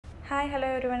Hi, hello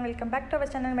everyone. Welcome back to our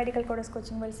channel Medical Coders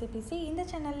Coaching World CPC. இந்த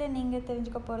சேனலில் நீங்கள்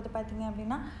தெரிஞ்சுக்க போகிறது பார்த்தீங்க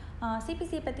அப்படின்னா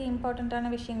சிபிசி பற்றி இம்பார்ட்டண்ட்டான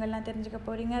விஷயங்கள்லாம் தெரிஞ்சுக்க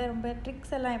போகிறீங்க. அது ரொம்ப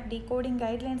ட்ரிக்ஸ் எல்லாம் எப்படி, கோடிங்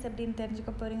கைட்லைன்ஸ் எப்படின்னு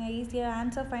தெரிஞ்சுக்க போகிறீங்க. ஈஸியாக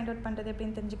ஆன்சர் ஃபைண்ட் அவுட் பண்ணுறது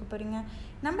எப்படின்னு தெரிஞ்சுக்க போகிறீங்க.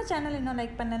 நம்ம சேனல் இன்னும்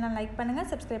லைக் பண்ணலாம், லைக் பண்ணுங்கள்.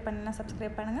 சப்ஸ்கிரைப் பண்ணலாம்,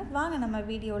 சப்ஸ்கிரைப் பண்ணுங்கள். வாங்க நம்ம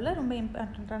வீடியோவில் ரொம்ப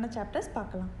இம்பார்ட்டண்ட்டான சாப்டர்ஸ்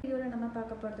பார்க்கலாம். வீடியோவில் நம்ம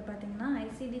பார்க்க போகிறது பார்த்தீங்கன்னா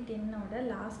ICD-10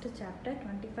 last chapter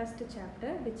 21st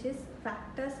chapter which is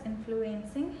factors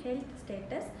influencing health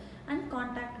status and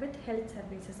contact with health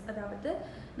services. அதாவது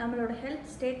நம்மளோட ஹெல்த்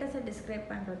ஸ்டேட்டஸை டிஸ்கிரைப்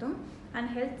பண்ணுறதும் அண்ட்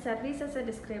ஹெல்த் சர்வீசஸை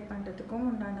டிஸ்கிரைப் பண்ணுறதுக்கும்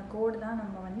உண்டான கோடு தான்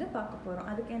நம்ம வந்து பார்க்க போகிறோம்.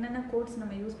 அதுக்கு என்னென்ன கோட்ஸ்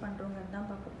நம்ம யூஸ் பண்ணுறோங்கிறது தான்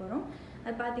பார்க்க போகிறோம்.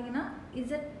 அது பார்த்தீங்கன்னா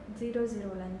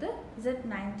Z00லேருந்து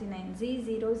Z99,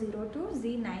 Z00 to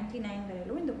Z99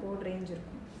 வரையிலும் இந்த கோட் ரேஞ்ச்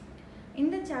இருக்கும்.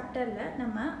 இந்த சாப்டரில்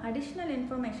நம்ம அடிஷ்னல்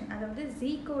இன்ஃபர்மேஷன், அதாவது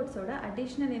Z கோட்ஸோட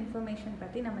அடிஷ்னல் இன்ஃபர்மேஷன்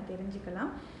பற்றி நம்ம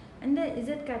தெரிஞ்சுக்கலாம். இந்த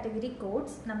Z கேட்டகரி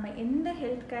கோட்ஸ் நம்ம எந்த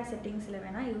ஹெல்த் கேர் செட்டிங்ஸில்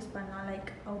வேணால் யூஸ் பண்ணலாம். Like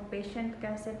out patient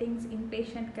care settings,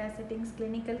 inpatient care settings,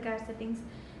 clinical care settings,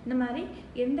 இந்த மாதிரி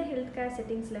எந்த ஹெல்த் கேர்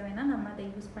செட்டிங்ஸில் வேணால் நம்ம அதை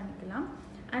யூஸ் பண்ணிக்கலாம்.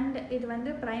 அண்ட் இது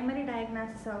வந்து ப்ரைமரி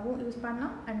டயக்னாசிஸாகவும் யூஸ்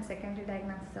பண்ணலாம் அண்ட் செகண்டரி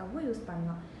டயக்னாசிஸாகவும் யூஸ்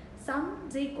பண்ணலாம். சம்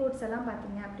Z கோட்ஸ் எல்லாம்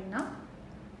பார்த்தீங்க அப்படின்னா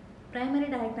ப்ரைமரி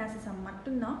டயக்னாசிஸை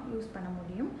மட்டும்தான் யூஸ் பண்ண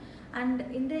முடியும். அண்ட்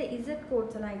இந்த Z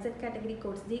கோட்ஸ் எல்லாம், Z category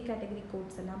quotes, Z category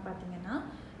quotes எல்லாம் பார்த்தீங்கன்னா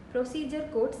ப்ரொசீஜர்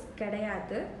கோட்ஸ்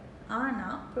கிடையாது.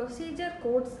 ஆனால் ப்ரொசீஜர்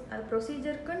கோட்ஸ், அது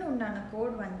ப்ரொசீஜருக்குன்னு உண்டான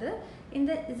கோட் வந்து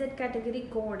இந்த Z கேட்டகரி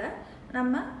கோடை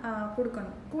நம்ம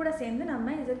கொடுக்கணும். கூட சேர்ந்து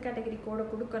நம்ம Z கேட்டகரி கோடை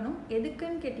கொடுக்கணும்.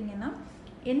 எதுக்குன்னு கேட்டிங்கன்னா,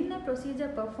 என்ன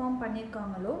ப்ரொசீஜர் பெர்ஃபார்ம்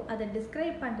பண்ணியிருக்காங்களோ அதை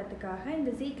டிஸ்கிரைப் பண்ணுறதுக்காக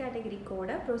இந்த Z கேட்டகரி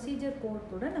கோடை ப்ரொசீஜர்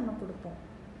கோட் கூட நம்ம கொடுப்போம்.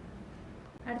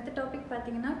 அடுத்த டாபிக்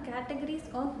பார்த்தீங்கன்னா categories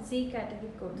of Z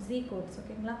category code, Z quotes.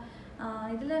 ஓகேங்களா,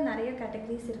 இதில் நிறைய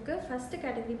கேட்டகரிஸ் இருக்குது. ஃபஸ்ட்டு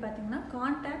கேட்டகரி பார்த்தீங்கன்னா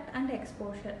கான்டாக்ட் அண்ட்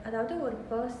எக்ஸ்போஷர். அதாவது ஒரு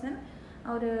பர்சன்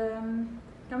ஒரு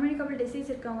கம்யூனிகபிள் டிசீஸ்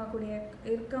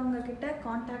இருக்கவங்க கிட்ட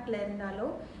கான்டாக்டில் இருந்தாலோ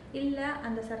இல்லை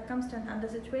அந்த சர்க்கம்ஸ்டன்ஸ், அந்த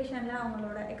சுச்சுவேஷனில்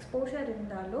அவங்களோட எக்ஸ்போஷர்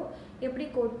இருந்தாலோ எப்படி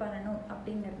கோட் பண்ணணும்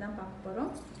அப்படிங்கிறது தான் பார்க்க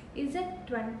போகிறோம்.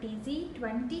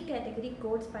 Z20 கேட்டகரி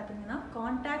கோட்ஸ் பார்த்தீங்கன்னா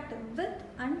contact with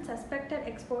and suspected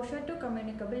exposure to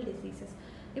communicable diseases.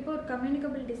 இப்போ ஒரு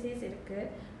கம்யூனிகபிள் டிசீஸ் இருக்குது,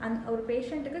 ஒரு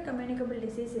பேஷண்ட்டுக்கு கம்யூனிகபிள்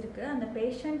டிசீஸ் இருக்குது. அந்த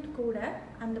பேஷண்ட் கூட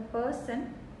அந்த பர்சன்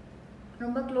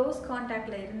ரொம்ப க்ளோஸ்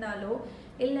கான்டாக்டில் இருந்தாலோ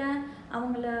இல்லை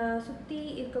அவங்கள சுற்றி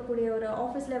இருக்கக்கூடிய ஒரு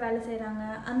ஆஃபீஸில் வேலை செய்கிறாங்க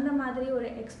அந்த மாதிரி ஒரு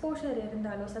எக்ஸ்போஷர்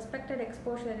இருந்தாலோ, சஸ்பெக்டட்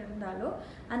எக்ஸ்போஷர் இருந்தாலோ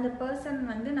அந்த பர்சன்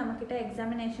வந்து நம்மக்கிட்ட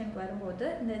எக்ஸாமினேஷனுக்கு வரும்போது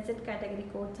இந்த Z கேட்டகரி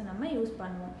கோட்ஸை நம்ம யூஸ்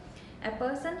பண்ணுவோம். a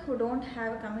person who don't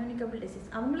have communicable disease,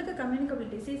 அவங்களுக்கு கம்யூனிகபிள்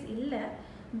டிசீஸ் இல்லை,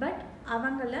 பட்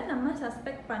அவங்கள நம்ம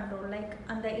சஸ்பெக்ட் பண்ணுறோம். லைக்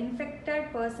அந்த இன்ஃபெக்டட்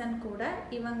பர்சன் கூட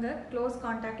இவங்க க்ளோஸ்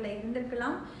கான்டாக்டில்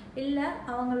இருந்திருக்கலாம், இல்லை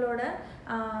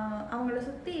அவங்கள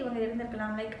சுற்றி இவங்க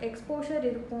இருந்திருக்கலாம், லைக் எக்ஸ்போஷர்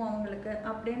இருக்கும் அவங்களுக்கு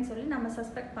அப்படின்னு சொல்லி நம்ம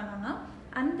சஸ்பெக்ட் பண்ணோம்னா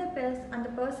அந்த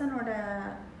பர்சனோட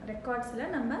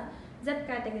ரெக்கார்ட்ஸில் நம்ம Z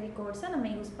கேட்டகரி கோட்ஸை நம்ம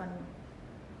யூஸ் பண்ணுவோம்.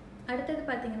 அடுத்தது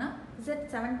பார்த்தீங்கன்னா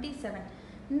Z77.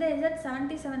 இந்த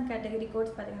Z77 கேட்டகரி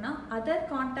கோட்ஸ் பார்த்தீங்கன்னா other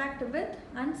contact with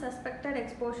அன்சஸ்பெக்டட்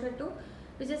exposure to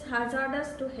which is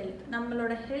hazardous to health.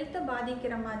 நம்மளோட ஹெல்த்தை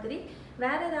பாதிக்கிற மாதிரி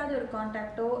வேறு ஏதாவது ஒரு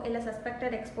கான்டாக்டோ இல்லை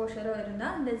சஸ்பெக்டட் எக்ஸ்போஷரோ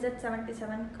இருந்தால் இந்த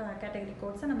Z77 கேட்டகரி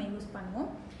கோட்ஸை நம்ம யூஸ் பண்ணுவோம்.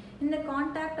 இந்த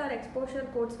கான்டாக்ட் ஆர் எக்ஸ்போஷர்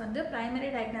கோட்ஸ் வந்து ப்ரைமரி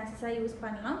டயக்னாசிஸாக யூஸ்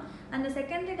பண்ணலாம். அந்த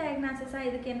செகண்டரி டயக்னாசிஸாக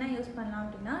இதுக்கு என்ன யூஸ் பண்ணலாம்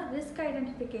அப்படின்னா ரிஸ்க்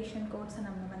ஐடென்டிஃபிகேஷன் கோட்ஸை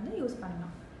நம்ம வந்து யூஸ்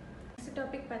பண்ணலாம். நெக்ஸ்ட்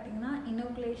டாபிக் பார்த்தீங்கன்னா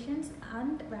இனோகுலேஷன்ஸ்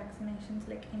அண்ட் வேக்சினேஷன்ஸ்.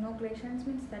 லைக் இனோகுலேஷன்ஸ்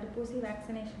மீன்ஸ் தடுப்பூசி,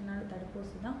 வேக்சினேஷன்னாலும்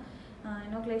தடுப்பூசி தான்.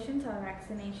 இனோகுலேஷன்ஸ் ஆர்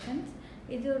வேக்சினேஷன்ஸ்,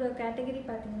 இதோட கேட்டகரி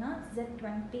பார்த்தீங்கன்னா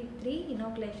Z23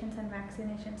 இனோகுலேஷன்ஸ் அண்ட்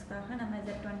வேக்சினேஷன்ஸ்க்காக நம்ம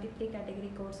Z23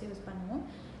 கேட்டகரி கோட்ஸ் யூஸ் பண்ணுவோம்.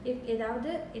 ஏதாவது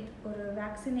ஒரு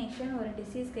வேக்சினேஷன் ஒரு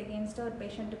டிசீஸ்க்கு எகெயின்ஸ்டாக ஒரு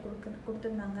பேஷண்ட்டுக்கு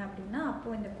கொடுத்துருந்தாங்க அப்படின்னா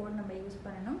அப்போது இந்த கோட் நம்ம யூஸ்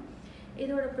பண்ணணும்.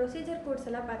 இதோட ப்ரொசீஜர் கோட்ஸ்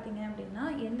எல்லாம் பார்த்தீங்க அப்படின்னா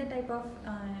எந்த டைப் ஆஃப்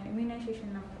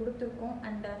இம்யூனைசேஷன் நம்ம கொடுத்துருக்கோம்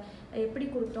அண்ட் எப்படி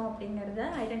கொடுத்தோம் அப்படிங்கிறத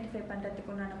ஐடென்டிஃபை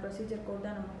பண்ணுறதுக்கு உண்டான ப்ரொசீஜர் கோட்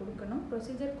தான் நம்ம கொடுக்கணும்.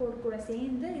 ப்ரொசீஜர் கோட் கூட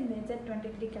சேர்ந்து இந்த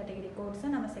Z23 கேட்டகரி கோட்ஸை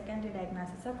நம்ம செகண்டரி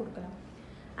டயக்னாசிஸாக கொடுக்கலாம்.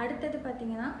 அடுத்தது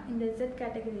பார்த்தீங்கன்னா இந்த Z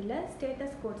கேட்டகரியில்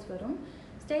ஸ்டேட்டஸ் கோட்ஸ் வரும்.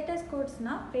 ஸ்டேட்டஸ்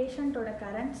கோட்ஸ்னால் பேஷண்ட்டோட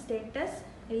கரண்ட் ஸ்டேட்டஸ்,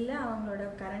 இல்லை அவங்களோட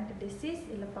கரண்ட் டிசீஸ்,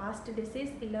 இல்லை பாஸ்ட்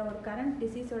டிசீஸ், இல்லை ஒரு கரண்ட்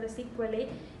டிசீஸோட சீக்வலே,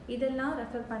 இதெல்லாம்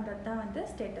ரெஃபர் பண்ணுறது தான் வந்து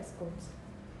ஸ்டேட்டஸ் கோட்ஸ்.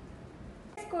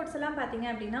 கோட்ஸ் எல்லாம் பார்த்தீங்க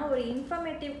அப்படின்னா ஒரு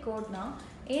இன்ஃபர்மேட்டிவ் கோட் தான்.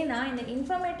 ஏன்னா இந்த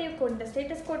இன்ஃபர்மேட்டிவ் கோட், இந்த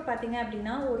ஸ்டேட்டஸ் கோட் பார்த்தீங்க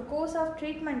அப்படின்னா ஒரு கோர்ஸ் ஆஃப்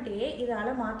ட்ரீட்மெண்ட்டையே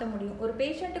இதால் மாற்ற முடியும். ஒரு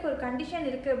பேஷண்ட்டுக்கு ஒரு கண்டிஷன்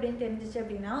இருக்குது அப்படின்னு தெரிஞ்சிச்சு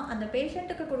அப்படின்னா அந்த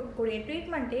பேஷண்ட்டுக்கு கொடுக்கக்கூடிய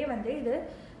ட்ரீட்மெண்ட்டே வந்து இது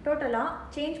டோட்டலாக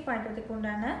சேஞ்ச் பண்ணுறதுக்கு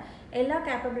உண்டான எல்லா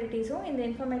கேப்பபிலிட்டிஸும் இந்த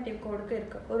இன்ஃபர்மேட்டிவ் கோடுக்கு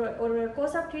இருக்குது. ஒரு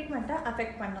கோர்ஸ் ஆஃப் ட்ரீட்மெண்ட்டை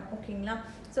அஃபெக்ட் பண்ணும். ஓகேங்களா?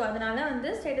 ஸோ அதனால் வந்து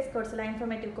ஸ்டேட்டஸ் கோட்ஸ்லாம்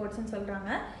இன்ஃபர்மேட்டிவ் கோட்ஸ்ன்னு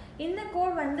சொல்கிறாங்க. இந்த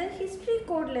கோட் வந்து ஹிஸ்ட்ரி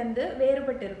கோட்லேருந்து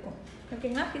வேறுபட்டு இருக்கும்.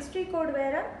 ஓகேங்களா? ஹிஸ்ட்ரி கோட்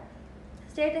வேறு,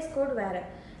 ஸ்டேட்டஸ் கோட் வேறு.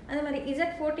 அதே மாதிரி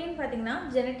Z14 பார்த்தீங்கன்னா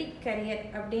ஜெனட்டிக் கரியர்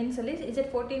அப்படின்னு சொல்லி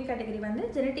Z14 கேட்டகரி வந்து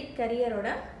ஜெனட்டிக் கரியரோட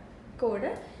கோடு.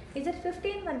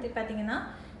 Z15 வந்து பார்த்தீங்கன்னா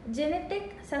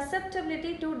ஜெனட்டிக்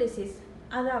சசப்டபிலிட்டி டு டிசீஸ்,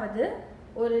 அதாவது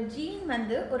ஒரு ஜீன்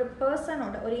வந்து ஒரு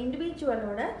பர்சனோட, ஒரு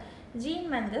இண்டிவிஜுவலோட ஜீன்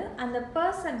வந்து அந்த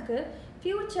பர்சனுக்கு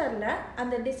ஃப்யூச்சரில்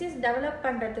அந்த டிசீஸ் டெவலப்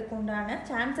பண்ணுறதுக்கு உண்டான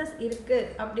சான்சஸ்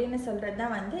இருக்குது அப்படின்னு சொல்கிறது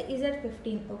தான் வந்து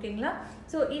Z15. ஓகேங்களா?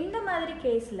 ஸோ இந்த மாதிரி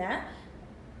கேஸில்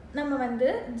நம்ம வந்து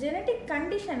ஜெனட்டிக்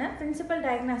கண்டிஷனை பிரின்சிபல்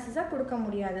டயக்னாசிஸாக கொடுக்க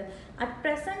முடியாது. அட்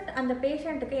ப்ரெசண்ட் அந்த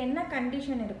பேஷண்ட்டுக்கு என்ன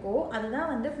கண்டிஷன் இருக்கோ அதுதான்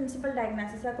வந்து பிரின்சிபல்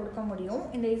டயக்னாசிஸாக கொடுக்க முடியும்.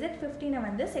 இந்த Z15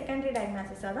 வந்து செகண்டரி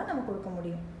டயக்னாசிஸாக தான் நம்ம கொடுக்க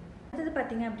முடியும். அடுத்தது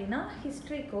பார்த்திங்க அப்படின்னா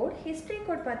ஹிஸ்ட்ரி கோட். ஹிஸ்ட்ரி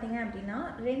கோட் பார்த்திங்க அப்படின்னா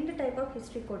 2 டைப் ஆஃப்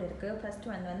ஹிஸ்ட்ரி கோட் இருக்குது.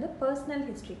 ஃபஸ்ட்டு வந்து பர்சனல்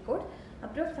ஹிஸ்ட்ரி கோட்,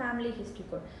 அப்புறம் ஃபேமிலி ஹிஸ்ட்ரி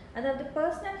கோட். அதாவது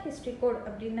பர்சனல் ஹிஸ்ட்ரி கோட்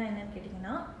அப்படின்னா என்னென்னு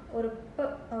கேட்டிங்கன்னா, ஒரு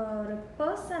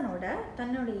பர்சனோட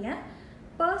தன்னுடைய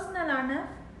பர்சனலான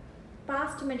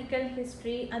பாஸ்ட் மெடிக்கல்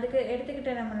ஹிஸ்ட்ரி, அதுக்கு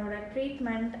எடுத்துக்கிட்ட நம்மளோட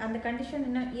ட்ரீட்மெண்ட், அந்த கண்டிஷன்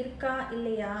இன்னும் இருக்கா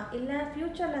இல்லையா, இல்லை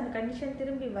ஃப்யூச்சரில் அந்த கண்டிஷன்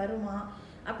திரும்பி வருமா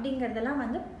அப்படிங்கிறதெல்லாம்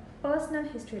வந்து பர்சனல்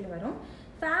ஹிஸ்ட்ரியில் வரும்.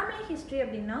 ஃபேமிலி ஹிஸ்ட்ரி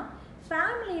அப்படின்னா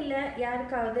ஃபேமிலியில்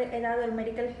யாருக்காவது ஏதாவது ஒரு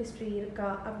மெடிக்கல் ஹிஸ்ட்ரி இருக்கா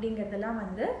அப்படிங்கிறதெல்லாம்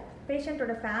வந்து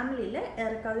பேஷண்ட்டோட ஃபேமிலியில்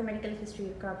யாருக்காவது மெடிக்கல் ஹிஸ்ட்ரி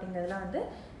இருக்கா அப்படிங்கிறதெல்லாம் வந்து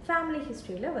ஃபேமிலி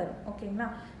ஹிஸ்ட்ரியில் வரும். ஓகேங்களா?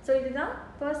 ஸோ இதுதான்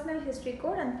personal history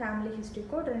code and family history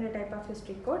code, 2 type of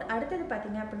history code. அடுத்தது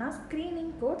பார்த்திங்க அப்படின்னா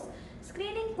ஸ்க்ரீனிங் கோட்ஸ்.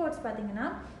 ஸ்க்ரீனிங் கோட்ஸ் பார்த்திங்கன்னா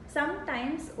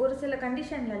சம்டைம்ஸ் ஒரு சில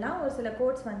கண்டிஷன்லலாம் ஒரு சில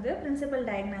கோட்ஸ் வந்து பிரின்சிபல்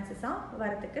டயக்னாசிஸாக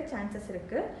வரதுக்கு சான்சஸ்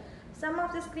இருக்குது. Some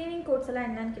of the screening quotes எல்லாம்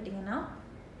என்னன்னு கேட்டிங்கன்னா,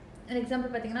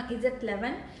 எக்ஸாம்பிள் பார்த்தீங்கன்னா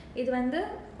Z11, இது வந்து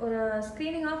ஒரு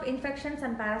screening of infections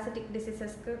and parasitic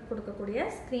டிசீசஸ்க்கு கொடுக்கக்கூடிய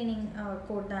ஸ்க்ரீனிங்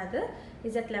கோட் தான் அது,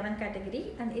 Z11 கேட்டகரி.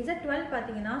 அண்ட் Z12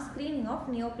 பார்த்தீங்கன்னா ஸ்க்ரீனிங் ஆஃப்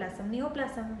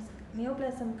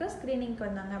நியோபிளாசம்க்கு ஸ்க்ரீனிங்க்கு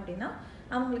வந்தாங்க அப்படின்னா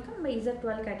அவங்களுக்கு நம்ம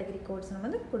Z12 கேட்டகரி கோட்ஸ் நம்ம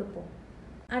வந்து கொடுப்போம்.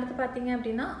 அடுத்து பார்த்தீங்க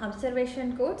அப்படின்னா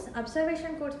அப்சர்வேஷன் கோட்ஸ்.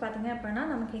 அப்சர்வேஷன் கோட்ஸ் பார்த்தீங்க அப்படின்னா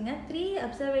நமக்கு இங்கே 3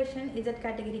 அப்சர்வேஷன் Z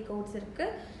கேட்டகரி கோட்ஸ்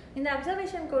இருக்குது. இந்த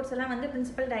அப்சர்வேஷன் கோட்ஸ் எல்லாம் வந்து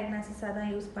பிரின்சிபல் டயக்னாசிஸாக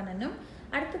தான் யூஸ் பண்ணணும்.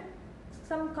 அடுத்து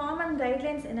சம் காமன்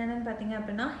கைட்லைன்ஸ் என்னென்னு பார்த்தீங்க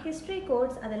அப்படின்னா ஹிஸ்ட்ரி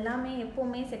கோட்ஸ் அது எல்லாமே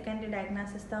எப்போவுமே செகண்டரி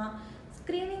டயக்னாசிஸ் தான்.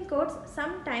 ஸ்க்ரீனிங் கோட்ஸ்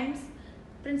சம்டைம்ஸ்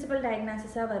பிரின்சிபல்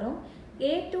டயக்னாசிஸாக வரும்.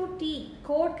 A to T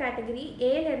code category,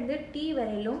 ஏலேருந்து T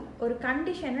வரையிலும் ஒரு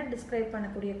கண்டிஷனை டிஸ்கிரைப்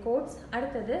பண்ணக்கூடிய கோட்ஸ்.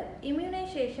 அடுத்தது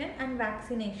இம்யூனைசேஷன் அண்ட்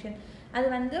வேக்சினேஷன், அது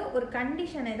வந்து ஒரு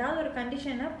கண்டிஷன், ஏதாவது ஒரு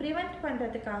கண்டிஷனை ப்ரிவெண்ட்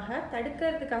பண்ணுறதுக்காக,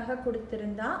 தடுக்கிறதுக்காக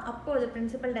கொடுத்துருந்தா அப்போது அது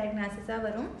பிரின்சிபல் டயக்னாசிஸாக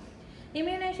வரும்.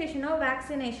 இம்யூனைசேஷனோ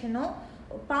வேக்சினேஷனோ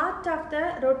part of the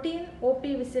routine OP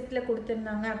விசிட்டில்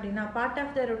கொடுத்துருந்தாங்க அப்படின்னா,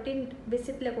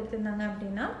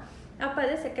 அப்போ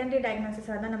அது செகண்டரி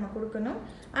டயக்னாசிஸாக தான் நம்ம கொடுக்கணும்.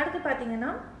 அடுத்து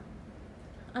பார்த்தீங்கன்னா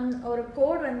ஒரு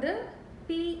கோட் வந்து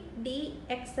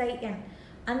PDXIN,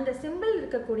 அந்த சிம்பிள்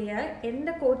இருக்கக்கூடிய எந்த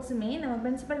கோட்ஸுமே நம்ம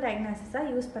பிரின்சிபல்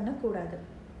டயக்னாசிஸாக யூஸ் பண்ணக்கூடாது.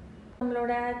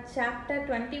 நம்மளோட சாப்டர்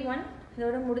 21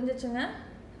 இதோட முடிஞ்சிச்சுங்க.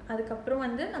 அதுக்கப்புறம்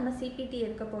வந்து நம்ம CPT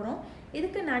எடுக்க போகிறோம்.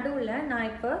 இதுக்கு நடுவில் நான்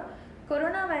இப்போ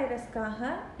கொரோனா வைரஸ்க்காக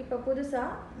இப்போ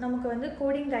புதுசாக நமக்கு வந்து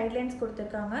கோடிங் கைட்லைன்ஸ்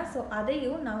கொடுத்துருக்காங்க. ஸோ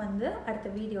அதையும் நான் வந்து அடுத்த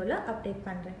வீடியோவில் அப்டேட்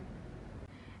பண்ணுறேன்.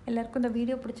 எல்லாருக்கும் இந்த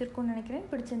வீடியோ பிடிச்சிருக்குன்னு நினைக்கிறேன்.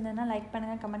 பிடிச்சிருந்ததுன்னா லைக்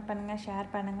பண்ணுங்கள், கமெண்ட் பண்ணுங்கள், ஷேர்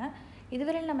பண்ணுங்கள்.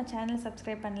 இதுவரையில் நம்ம சேனல்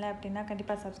சப்ஸ்கிரைப் பண்ணல அப்படின்னா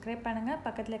கண்டிப்பாக சப்ஸ்கிரைப் பண்ணுங்கள்.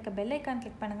 பக்கத்தில் இருக்க பெல் ஐக்கான்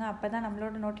கிளிக் பண்ணுங்கள். அப்போ தான்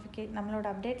நம்மளோட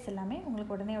அப்டேட்ஸ் எல்லாமே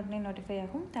உங்களுக்கு உடனே நோட்டிஃபை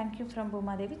ஆகும். Thank you from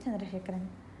BoomaaDevi Chandrasekaran.